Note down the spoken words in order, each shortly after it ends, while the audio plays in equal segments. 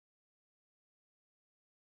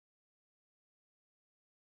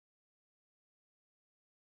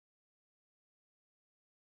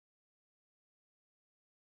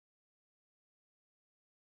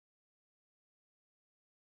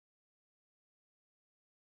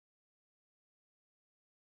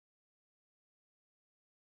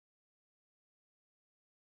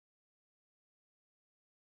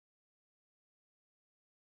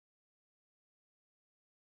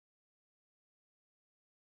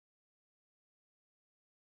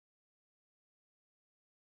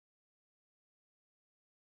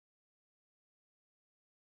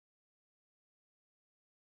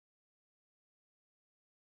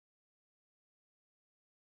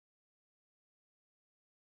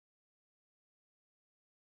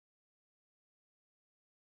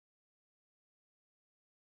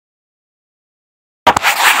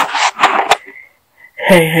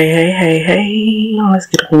Hey. Let's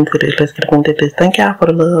get up into this. Thank y'all for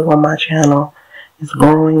the love on my channel. It's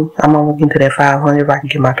growing. I'm almost getting to that 500 if I can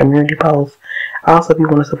get my community post. Also, if you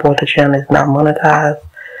want to support the channel, it's not monetized.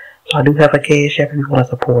 So I do have a cash app if you want to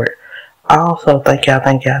support. Also, thank y'all.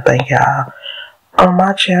 On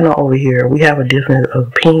my channel over here, we have a different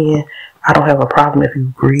opinion. I don't have a problem if you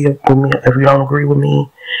agree with me, if you don't agree with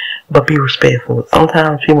me, but be respectful.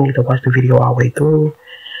 Sometimes people need to watch the video all the way through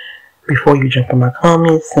before you jump in my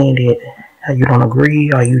comments saying that you don't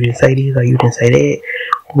agree, or you didn't say this, or you didn't say that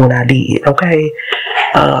when I did. Okay.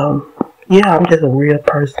 Yeah, I'm just a real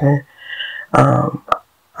person. I'm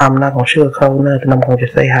not gonna sugarcoat nothing. I'm gonna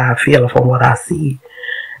just say how I feel from what I see.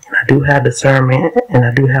 And I do have discernment, and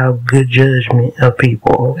I do have good judgment of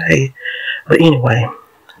people. Okay. But anyway,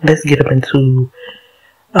 let's get up into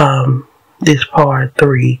this part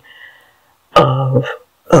 3 of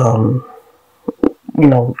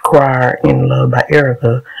Cry in Love by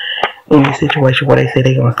Erica, in the situation where they say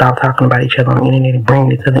they're gonna stop talking about each other on the internet and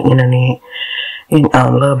bring it to the internet. And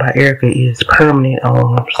Love by Erica is permanent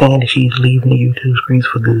on saying that she's leaving the YouTube streets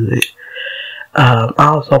for good.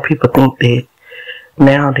 Also, people think that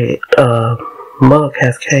now that Muck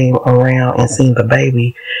has came around and seen the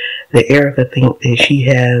baby, that Erica think that she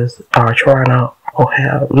has are trying to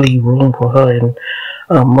leave room for her and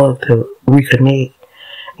Muck to reconnect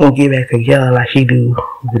and get back together like she do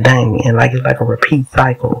with Damien. Like it's like a repeat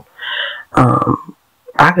cycle.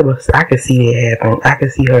 I could see it happen. I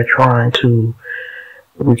could see her trying to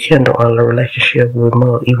rekindle a relationship with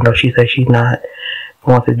Muck, even though she said she's not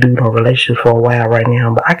going to do no relationship for a while right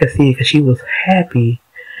now. But I could see it because she was happy.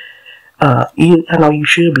 I know you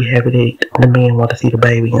should be happy that the man want to see the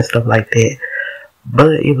baby and stuff like that.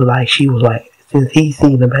 But it was like she was like, since he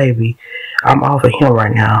seen the baby, I'm off of him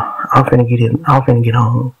right now. I'm finna get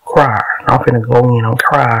on Cry. I'm finna go in on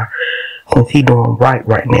Cry since he doing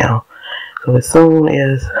right now. So as soon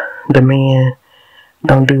as the man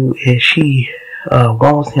don't do as she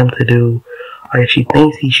wants him to do, or as she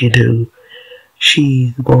thinks he should do,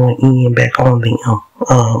 she's going in back on them.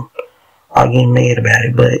 Or getting mad about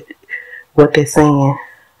it. But what they're saying,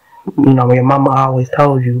 your mama always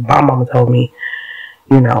told you, my mama told me,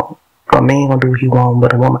 a man gonna do what he want,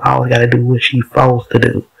 but a woman always gotta do what she forced to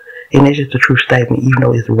do. And it's just a true statement, even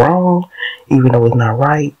though it's wrong, even though it's not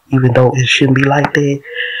right, even though it shouldn't be like that,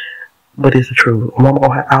 but it's the truth. A woman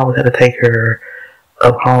gonna always have to take care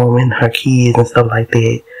of home and her kids and stuff like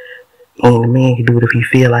that. And the man can do it if he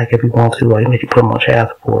feel like, if he want to, or even if you put him on child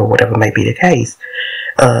support or whatever may be the case.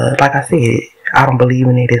 Like I said, I don't believe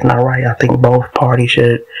in it. It's not right. I think both parties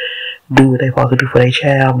should do what they're supposed to do for their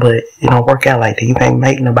child, but it don't work out like that. You can't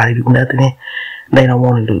make nobody do nothing they don't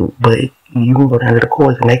want to do, but you can go down to the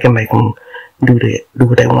courts and they can make them do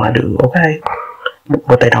what they want to do, okay?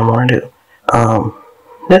 What they don't want to do.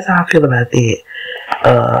 That's how I feel about that.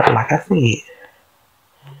 Like I said,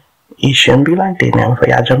 it shouldn't be like that now. So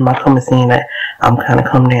y'all jump in my comments saying that I'm kind of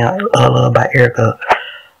coming down Love by Erica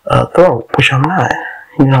throat, which I'm not.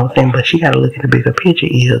 You know what I'm saying? But she got to look at the bigger picture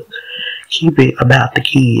is keep it about the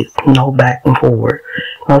kids. No back and forward.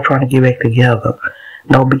 No trying to get back together.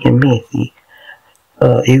 No being messy.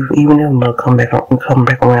 Even if Muck come back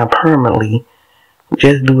around permanently,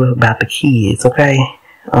 just do it about the kids, okay?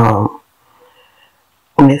 And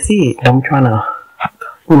that's it. I'm trying to,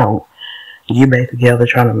 get back together,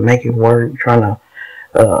 trying to make it work, trying to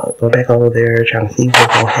go back over there, trying to see what's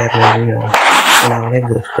gonna happen, and all that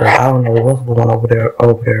good stuff. I don't know what's going on over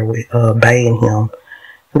there with Bay and him.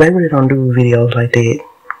 They really don't do videos like that,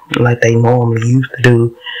 like they normally used to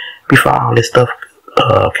do before all this stuff,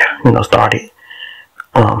 started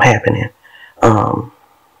happening.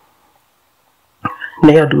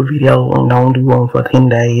 They'll do a video and don't do one for 10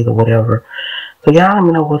 days or whatever. So y'all let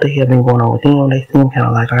me know what the hell been going on with them. They seem kind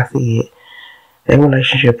of, like I said, their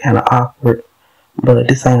relationship kind of awkward, but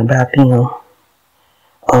this ain't about them.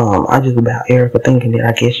 I just about Erica thinking that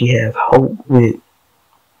I guess she has hope with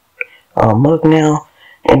Muck now.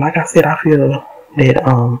 And like I said, I feel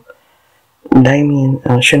that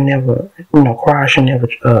Damien should never, Cry should never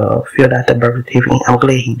filled out the birth certificate. I'm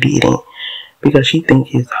glad he didn't, because she thinks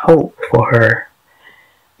it's hope for her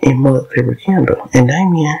and Muck to rekindle. And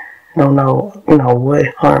Damien don't know, what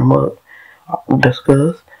her and Muck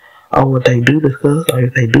discuss, or what they do discuss, or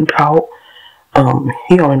if they do talk.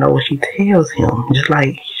 He only know what she tells him, just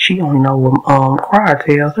like she only know what Cry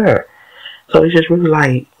tells her. So it's just really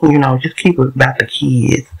like, just keep it about the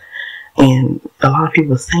kids. And a lot of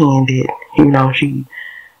people saying that, she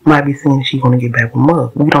might be saying she's going to get back with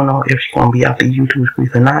Muck. We don't know if she's going to be out the YouTube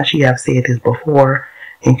streets or not. She have said this before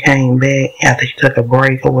and came back after she took a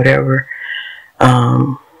break or whatever.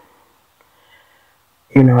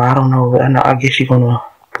 You know, I don't know. I guess she's gonna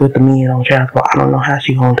put the men on child support. I don't know how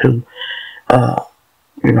she's going to,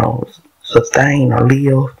 you know, sustain or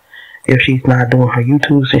live if she's not doing her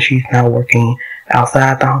YouTube, since she's not working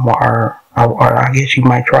outside the home, or I guess she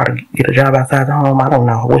might try to get a job outside the home. I don't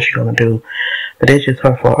know what she's gonna do, but that's just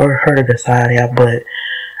her to decide out. But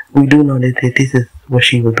we do know that this is what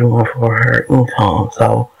she was doing for her income.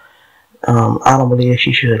 So I don't believe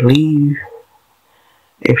she should leave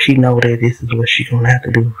if she know that this is what she's gonna have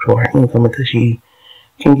to do for her income until she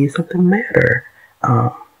can get something better.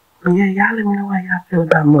 But yeah, y'all let me know how y'all feel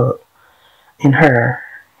about Muck and her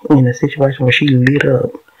in a situation where she lit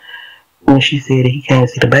up when she said that he can't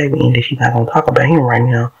see the baby and that she's not gonna talk about him right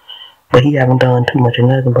now. But he haven't done too much of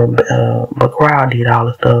nothing. But Crowd did all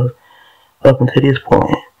the stuff up until this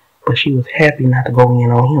point. But she was happy not to go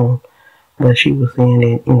in on him. But she was saying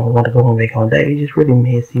that, you know, want to go back on that. It's just really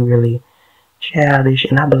messy, really childish,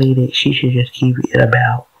 and I believe that she should just keep it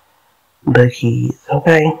about the kids.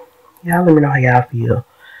 Okay, y'all let me know how y'all feel.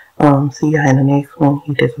 See y'all in the next one.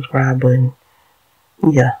 Hit that subscribe button.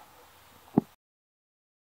 Yeah.